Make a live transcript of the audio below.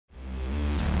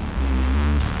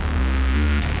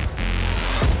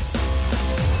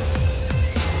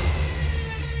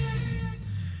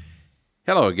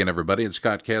Hello again, everybody. It's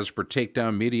Scott Casper,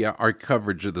 Takedown Media. Our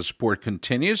coverage of the sport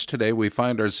continues. Today we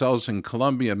find ourselves in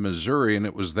Columbia, Missouri, and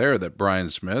it was there that Brian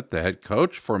Smith, the head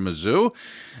coach for Mizzou,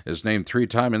 is named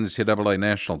three-time NCAA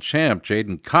national champ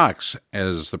Jaden Cox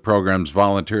as the program's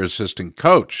volunteer assistant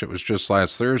coach. It was just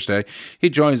last Thursday. He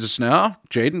joins us now.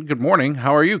 Jaden, good morning.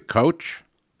 How are you, coach?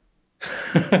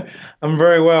 I'm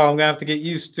very well. I'm gonna have to get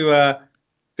used to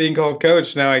being called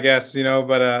coach now, I guess,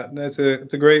 but it's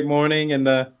a great morning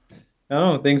and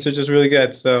no, things are just really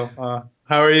good. So,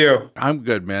 how are you? I'm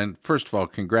good, man. First of all,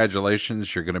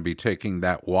 congratulations. You're going to be taking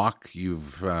that walk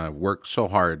you've worked so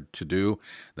hard to do.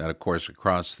 That, of course,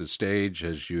 across the stage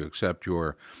as you accept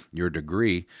your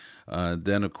degree.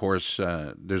 Then, of course,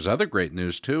 there's other great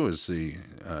news too. As the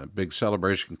big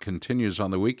celebration continues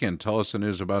on the weekend. Tell us the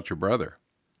news about your brother.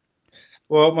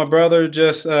 Well, my brother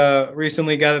just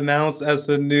recently got announced as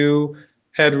the new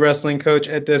head wrestling coach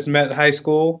at this Met High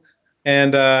School,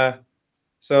 and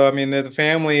so I mean the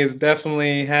family has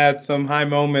definitely had some high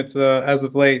moments as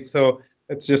of late. So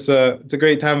it's a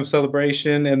great time of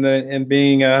celebration and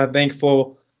being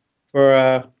thankful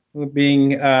for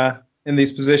being in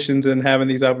these positions and having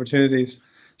these opportunities.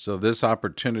 So this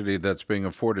opportunity that's being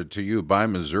afforded to you by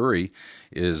Missouri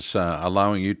is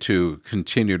allowing you to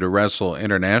continue to wrestle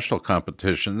international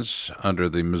competitions under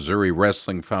the Missouri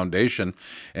Wrestling Foundation,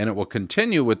 and it will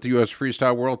continue with the U.S.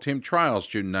 Freestyle World Team Trials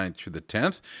June 9th through the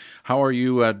 10th. How are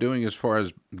you doing as far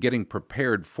as getting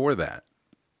prepared for that?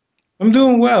 I'm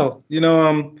doing well.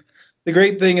 The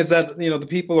great thing is that the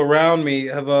people around me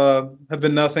have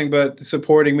been nothing but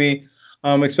supporting me,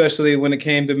 especially when it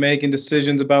came to making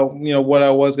decisions about what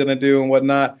I was going to do and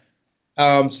whatnot.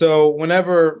 So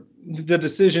whenever the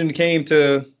decision came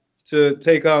to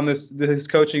take on this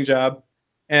coaching job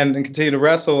and continue to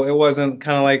wrestle, it wasn't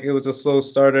kind of like it was a slow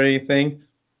start or anything.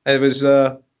 It was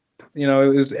it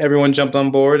was everyone jumped on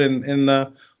board and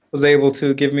was able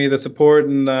to give me the support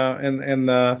and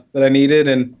that I needed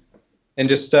and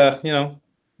just I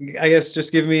guess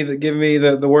just give me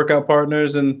the workout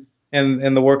partners and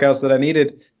the workouts that I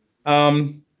needed.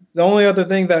 The only other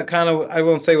thing that kind of I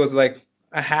won't say was like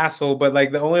a hassle, but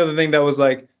like the only other thing that was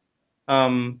like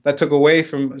that took away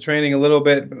from training a little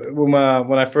bit when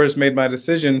I first made my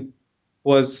decision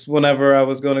was whenever I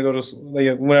was going to go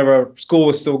to whenever school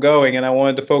was still going and I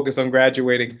wanted to focus on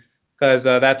graduating because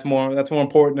that's more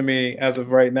important to me as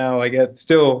of right now. Like it's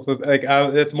still like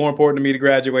it's more important to me to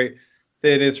graduate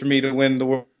than it is for me to win the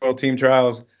world team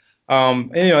trials.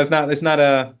 And it's not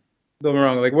a don't get me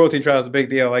wrong, like world team trials is a big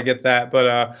deal. I get that,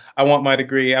 but I want my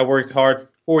degree. I worked hard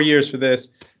 4 years for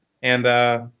this, and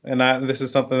this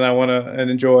is something that I want to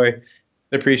and enjoy and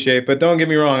appreciate. But don't get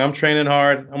me wrong, I'm training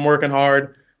hard. I'm working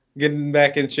hard, getting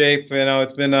back in shape.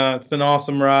 It's been an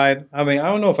awesome ride. I mean,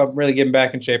 I don't know if I'm really getting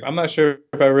back in shape. I'm not sure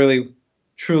if I really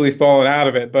truly fallen out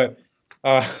of it,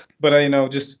 uh, but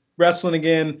just wrestling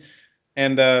again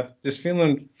and just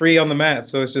feeling free on the mat.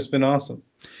 So it's just been awesome.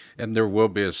 And there will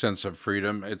be a sense of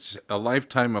freedom. It's a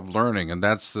lifetime of learning, and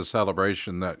that's the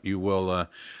celebration that you will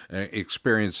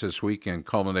experience this weekend,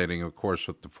 culminating, of course,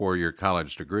 with the four-year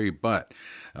college degree. But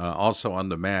also on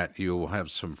the mat, you will have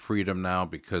some freedom now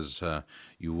because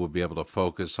you will be able to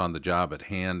focus on the job at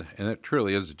hand, and it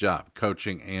truly is a job,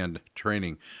 coaching and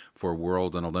training for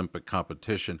world and Olympic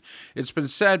competition. It's been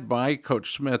said by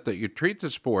Coach Smith that you treat the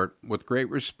sport with great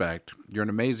respect. You're an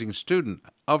amazing student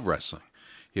of wrestling.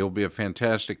 He'll be a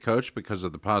fantastic coach because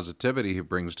of the positivity he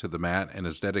brings to the mat and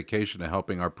his dedication to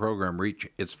helping our program reach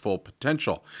its full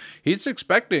potential. He's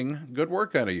expecting good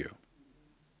work out of you.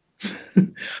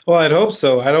 Well, I'd hope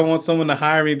so. I don't want someone to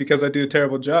hire me because I do a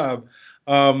terrible job.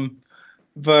 Um,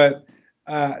 but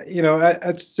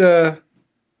it's I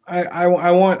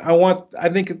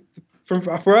think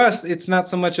for us, it's not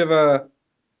so much of a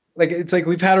like it's like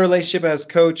we've had a relationship as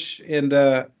coach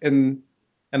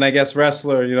and I guess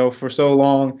wrestler, for so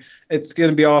long. It's going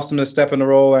to be awesome to step in the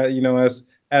role,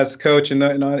 as coach and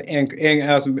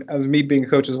as me being a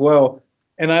coach as well.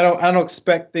 And I don't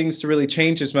expect things to really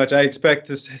change as much. I expect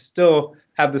to still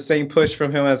have the same push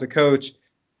from him as a coach,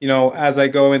 as I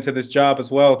go into this job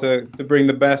as well to bring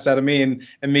the best out of me and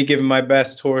me giving my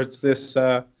best towards this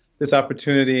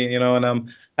opportunity,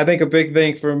 And I think a big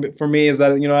thing for me is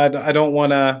that I don't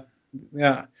want to.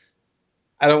 Yeah,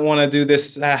 I don't want to do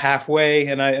this halfway,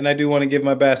 and I do want to give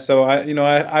my best. So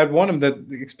I'd want him to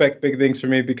expect big things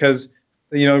from me because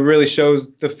it really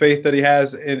shows the faith that he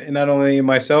has in not only in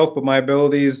myself but my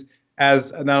abilities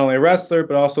as not only a wrestler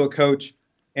but also a coach.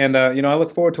 And I look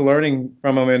forward to learning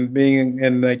from him and being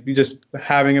and like just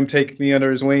having him take me under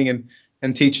his wing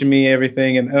and teaching me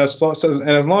everything. And as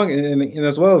long and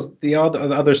as well as the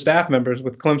other staff members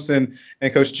with Clemson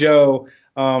and Coach Joe,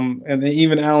 and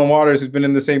even Alan Waters, who's been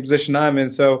in the same position I'm in.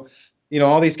 So,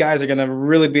 all these guys are going to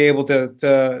really be able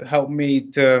to help me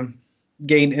to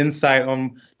gain insight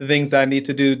on the things that I need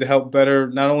to do to help better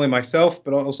not only myself,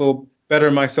 but also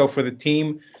better myself for the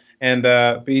team,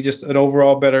 and be just an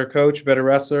overall better coach, better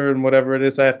wrestler, and whatever it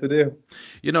is I have to do.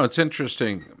 It's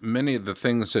interesting. Many of the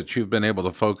things that you've been able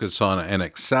to focus on and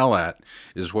excel at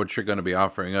is what you're going to be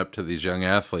offering up to these young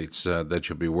athletes that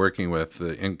you'll be working with,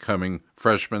 the incoming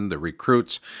freshmen, the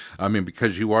recruits. I mean,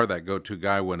 because you are that go-to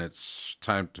guy when it's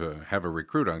time to have a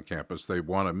recruit on campus. They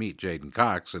want to meet Jaden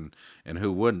Cox, and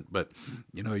who wouldn't? But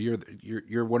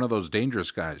you're one of those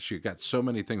dangerous guys. You got so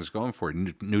many things going for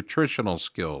you: nutritional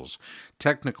skills,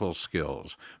 technical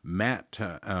skills, mat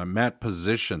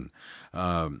position,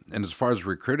 and as far as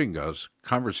recruiting goes,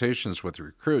 conversations with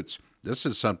recruits. This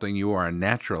is something you are a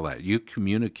natural at. You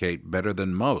communicate better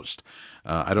than most.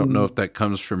 I don't know if that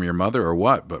comes from your mother or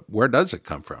what, but where does it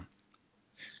come from?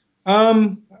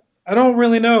 I don't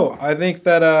really know. I think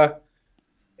that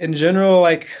in general,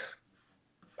 like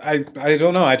I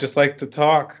don't know. I just like to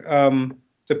talk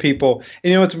to people.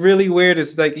 And, what's really weird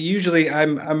is like usually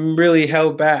I'm really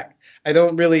held back. I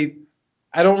don't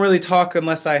really talk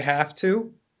unless I have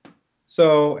to.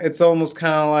 So it's almost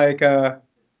kind of like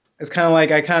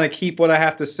I kind of keep what I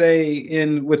have to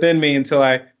say within me until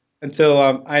I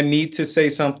need to say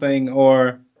something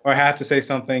or have to say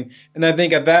something. And I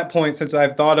think at that point, since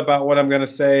I've thought about what I'm going to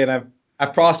say and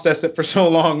I've processed it for so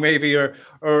long, maybe, or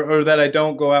that I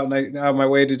don't go out out of my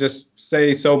way to just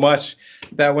say so much,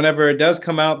 that whenever it does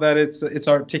come out, that it's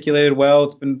articulated well,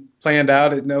 it's been planned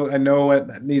out. I know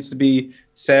what needs to be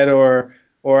said, or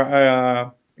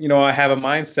I have a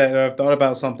mindset, or I've thought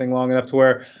about something long enough to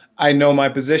where I know my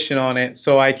position on it,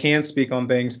 so I can speak on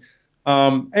things.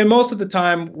 And most of the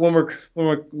time,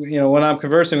 when I'm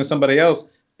conversing with somebody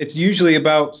else, it's usually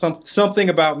about something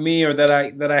about me, or that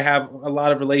I have a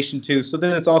lot of relation to. So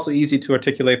then it's also easy to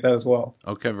articulate that as well.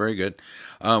 Okay, very good.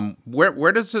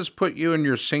 Where does this put you in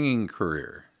your singing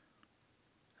career?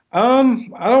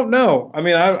 I don't know. I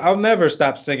mean, I'll never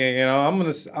stop singing. I'm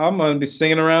gonna be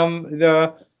singing around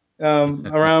the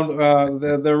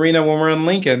arena when we're in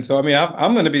Lincoln. So I mean,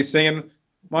 I'm going to be singing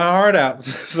my heart out.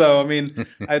 So I mean,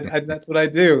 that's what I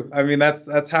do. I mean,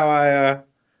 that's how I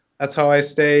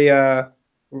stay. I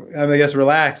guess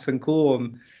relaxed and cool,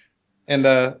 and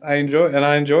I enjoy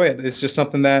it. It's just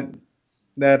something that.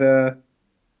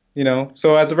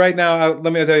 So as of right now,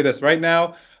 let me tell you this. Right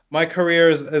now, my career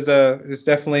is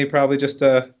definitely probably just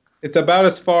it's about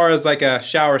as far as like a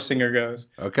shower singer goes.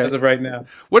 Okay. As of right now.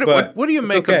 What do you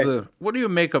make okay. of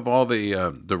all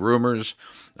the rumors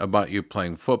about you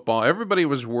playing football? Everybody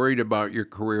was worried about your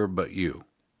career, but you.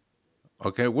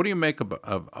 Okay. What do you make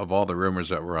of all the rumors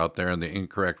that were out there and the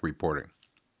incorrect reporting?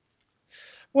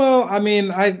 Well, I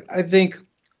mean, I think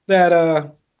that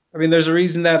I mean, there's a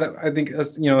reason that I think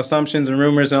assumptions and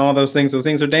rumors and all those things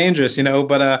are dangerous,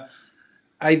 But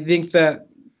I think that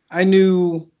I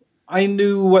knew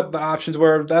what the options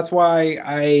were. That's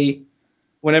why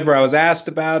whenever I was asked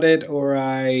about it or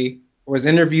I was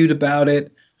interviewed about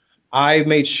it, I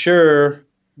made sure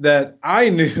that I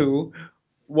knew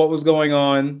what was going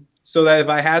on, so that if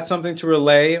I had something to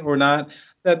relay or not,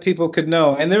 that people could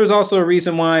know. And there was also a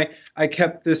reason why I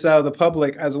kept this out of the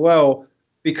public as well,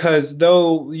 because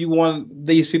though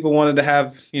these people wanted to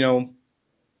have, to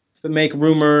make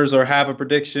rumors or have a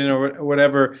prediction or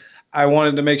whatever, I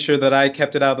wanted to make sure that I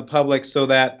kept it out of the public so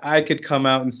that I could come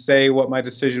out and say what my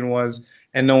decision was,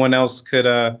 and no one else could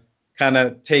kind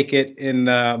of take it and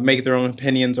make their own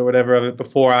opinions or whatever of it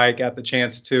before I got the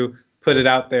chance to put it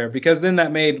out there, because then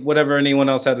that made whatever anyone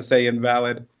else had to say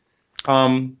invalid.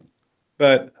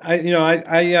 But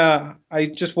I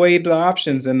just weighed the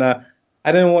options, and I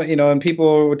didn't want, and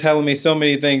people were telling me so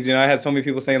many things. I had so many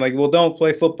people saying like, well, don't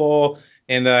play football.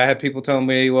 And I had people telling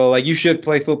me, well, like, you should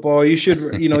play football. You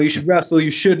should, you should wrestle.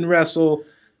 You shouldn't wrestle,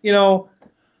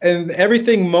 and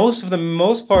everything,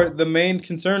 most part, the main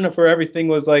concern for everything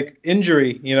was like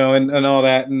injury, and all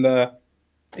that. And,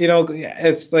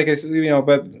 it's like,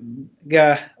 but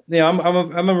yeah,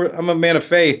 I'm a man of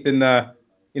faith. And,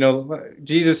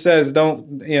 Jesus says,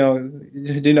 don't,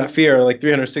 do not fear, like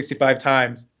 365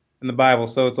 times in the Bible.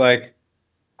 So it's like,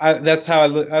 that's how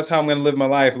I'm going to live my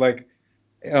life. Like,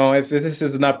 if this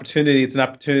is an opportunity, it's an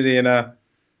opportunity. And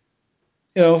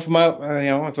if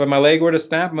my leg were to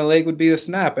snap, my leg would be a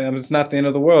snap, and it's not the end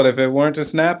of the world. If it weren't to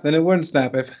snap, then it wouldn't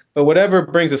snap. But whatever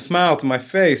brings a smile to my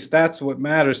face, that's what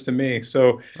matters to me.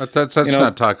 So, you Let's know,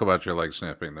 not talk about your leg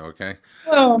snapping, though. Okay.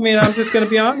 well, I mean, I'm just going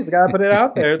to be honest. I got to put it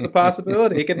out there. It's a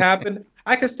possibility. It could happen.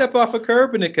 I could step off a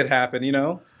curb and it could happen.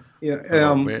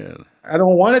 Oh man. I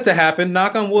don't want it to happen.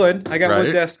 Knock on wood. I got wood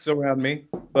Right. desks around me,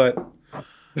 but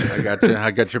I got you.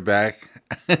 I got your back.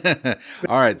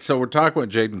 All right. So we're talking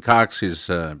with Jaden Cox. He's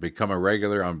become a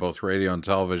regular on both radio and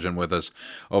television with us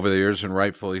over the years, and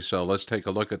rightfully so. Let's take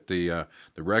a look at the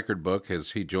record book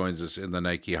as he joins us in the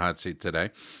Nike hot seat today.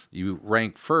 You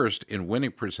rank first in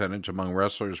winning percentage among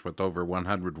wrestlers with over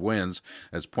 100 wins.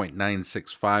 That's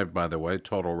 .965, by the way.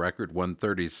 Total record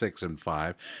 136 and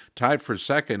 5. Tied for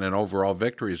second in overall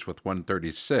victories with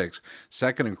 136.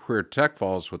 Second in career tech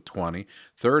falls with 20.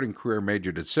 Third in career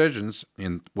major decisions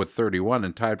with 31,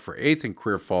 and tied for eighth in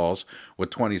career falls with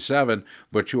 27.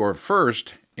 But you are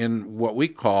first in what we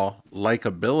call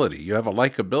likability. You have a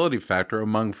likability factor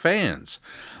among fans.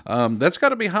 That's got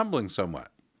to be humbling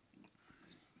somewhat.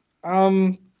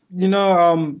 um,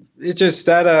 it's just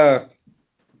that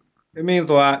it means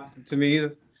a lot to me.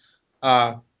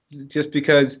 Uh, just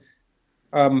because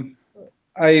um,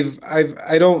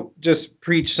 I don't just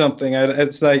preach something.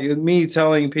 It's like me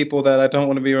telling people that I don't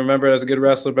want to be remembered as a good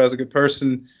wrestler, but as a good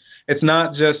person. It's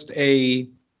not just it's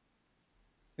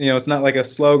not like a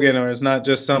slogan, or it's not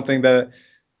just something that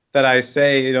I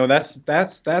say.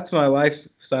 That's my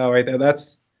lifestyle right there.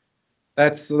 That's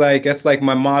like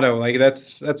my motto. Like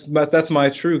that's my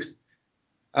truth.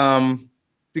 Um,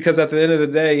 because at the end of the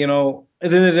day,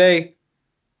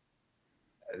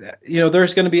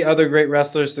 there's going to be other great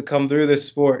wrestlers to come through this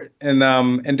sport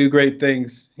and do great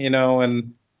things.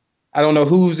 And I don't know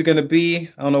who's it going to be.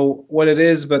 I don't know what it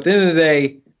is, but at the end of the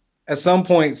day, at some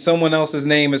point, someone else's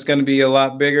name is going to be a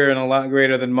lot bigger and a lot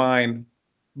greater than mine.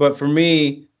 But for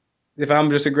me, if I'm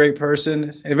just a great person,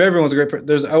 if everyone's a great person,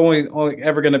 there's only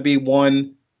ever going to be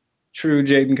one true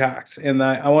Jaden Cox, and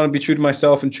I want to be true to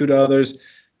myself and true to others,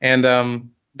 and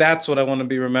that's what I want to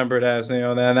be remembered as.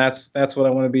 And that's what I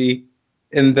want to be.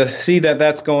 And to see that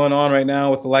that's going on right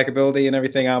now with the likability and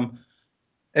everything,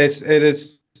 it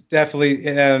is definitely,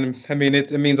 and I mean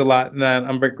it means a lot, and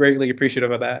I'm greatly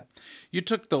appreciative of that. You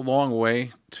took the long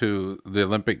way to the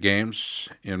Olympic Games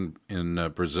in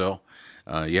Brazil.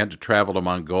 You had to travel to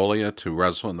Mongolia to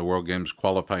wrestle in the World Games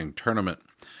qualifying tournament,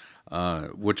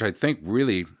 which I think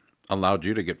really allowed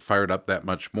you to get fired up that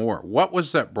much more. What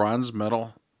was that bronze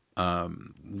medal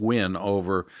win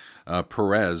over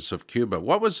Perez of Cuba?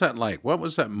 What was that like? What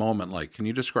was that moment like? Can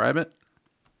you describe it?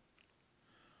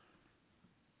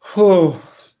 Oh,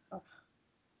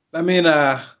 I mean,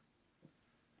 I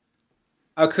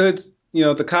could,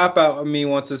 the cop out of me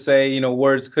wants to say,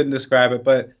 words couldn't describe it,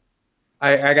 but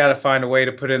I got to find a way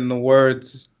to put it in the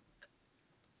words.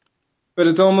 But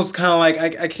it's almost kind of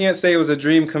like I can't say it was a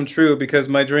dream come true, because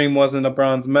my dream wasn't a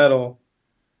bronze medal.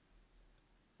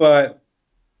 But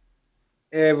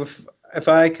if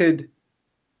I could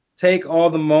take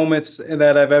all the moments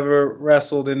that I've ever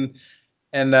wrestled and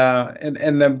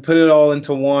then put it all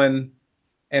into one,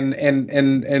 and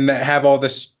have all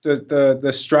this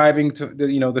the striving to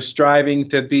the striving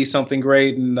to be something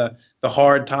great, and the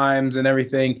hard times and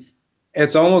everything,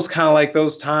 it's almost kind of like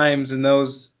those times and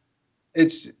those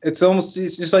it's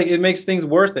just like it makes things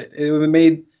worth it.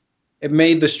 It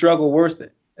made the struggle worth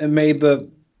it. It made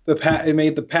it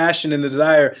made the passion and the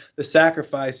desire, the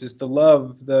sacrifices, the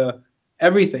love, the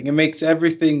everything. It makes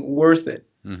everything worth it.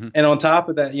 Mm-hmm. And on top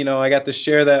of that, I got to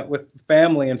share that with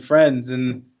family and friends,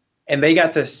 and they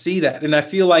got to see that. And I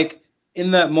feel like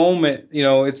in that moment,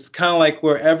 it's kind of like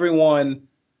where everyone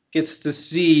gets to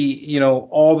see,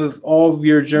 all of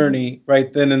your journey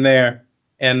right then and there.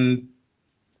 And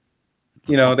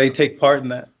they take part in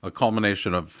that. A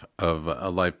culmination of a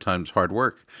lifetime's hard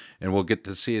work. And we'll get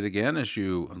to see it again as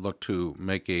you look to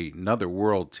make another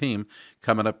world team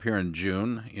coming up here in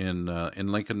June in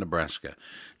Lincoln, Nebraska.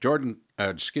 Jaden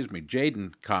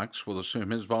Cox will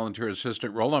assume his volunteer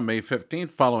assistant role on May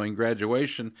 15th following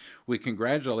graduation. We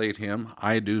congratulate him.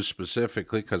 I do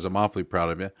specifically because I'm awfully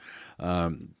proud of you.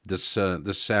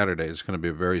 This Saturday is going to be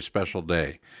a very special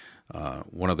day.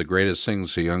 One of the greatest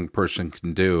things a young person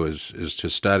can do is to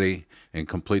study and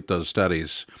complete those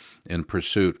studies in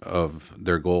pursuit of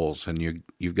their goals, and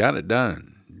you've got it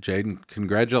done, Jaden.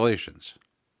 Congratulations.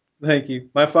 Thank you.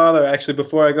 My father actually,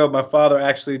 before I go, my father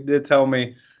actually did tell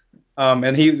me, and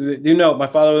my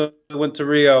father went to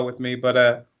Rio with me,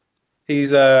 but he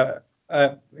said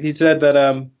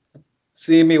that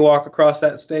seeing me walk across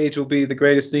that stage will be the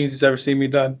greatest things he's ever seen me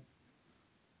done.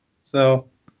 So.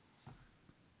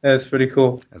 That's pretty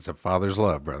cool. That's a father's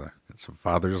love, brother. It's a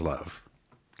father's love.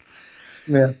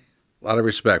 Yeah. A lot of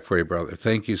respect for you, brother.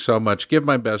 Thank you so much. Give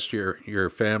my best to your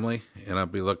family, and I'll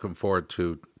be looking forward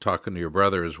to talking to your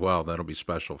brother as well. That'll be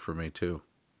special for me too.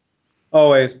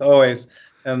 Always, always.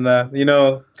 And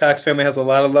Cox family has a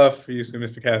lot of love for you,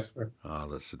 Mr. Casper. I'll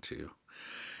listen to you.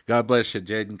 God bless you,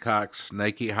 Jaden Cox,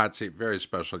 Nike Hot Seat. Very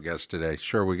special guest today.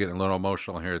 Sure, we're getting a little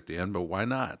emotional here at the end, but why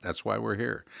not? That's why we're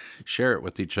here. Share it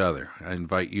with each other. I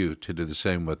invite you to do the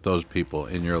same with those people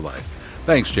in your life.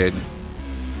 Thanks, Jaden.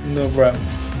 No problem.